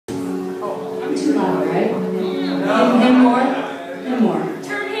too loud, right? Him more? Him more.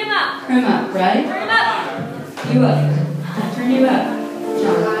 Turn him up. Turn him up, right? Turn him up. You up. Turn you up.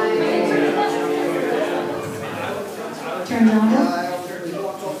 John. Turn John up.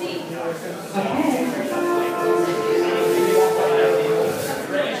 Okay.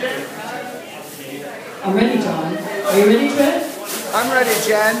 I'm ready, John. Are you ready, Tripp? I'm ready,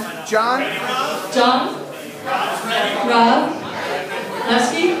 Jen. John? John? Rob?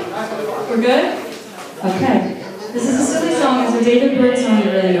 Lusky? We're good? Okay. This is a silly song. It's a David Byrne song. You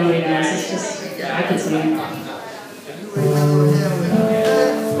really know what he knows. It's just, I can sing it.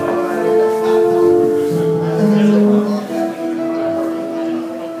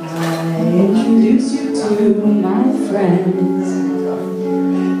 I introduce you to my friends,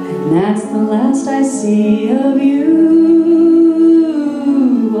 and that's the last I see of you.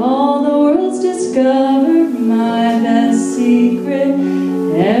 All the world's discovered my best secret.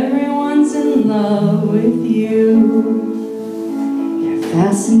 Everyone's in love with you. They're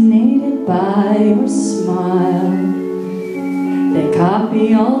fascinated by your smile. They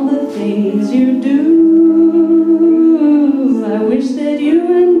copy all the things you do. I wish that you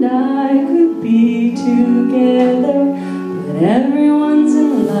and I could be together, but everyone's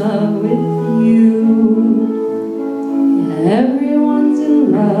in love with you. Yeah, everyone's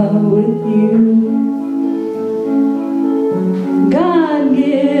in love with you. God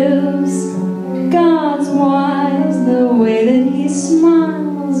gives, God's wise, the way that He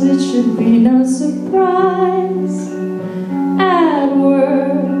smiles, it should be no surprise. At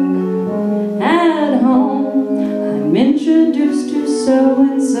work, at home, I'm introduced to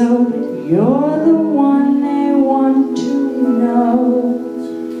so-and-so, but you're the one they want to know.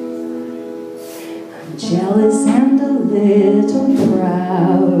 I'm jealous and a little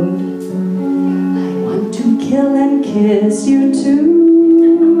proud. I want to kill and kiss you too.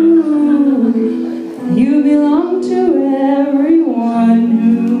 You belong to everyone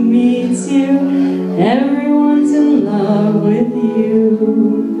who meets you. Everyone's in love with you.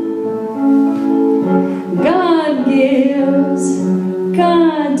 God gives,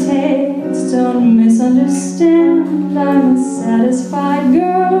 God takes, don't misunderstand. I'm a satisfied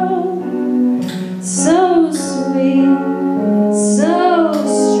girl, so sweet, so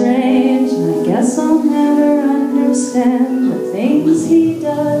strange. I guess I'll never understand the things he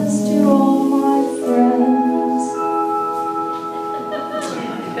does to all my friends.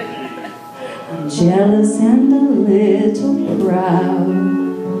 I'm jealous and a little proud.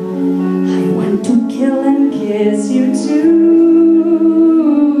 I want to kill and kiss you too.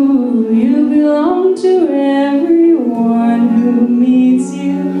 You belong to everyone who meets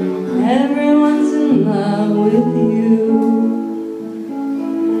you. Everyone's in love with you.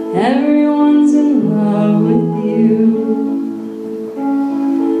 Everyone's in love with you.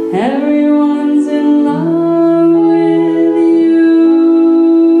 Everyone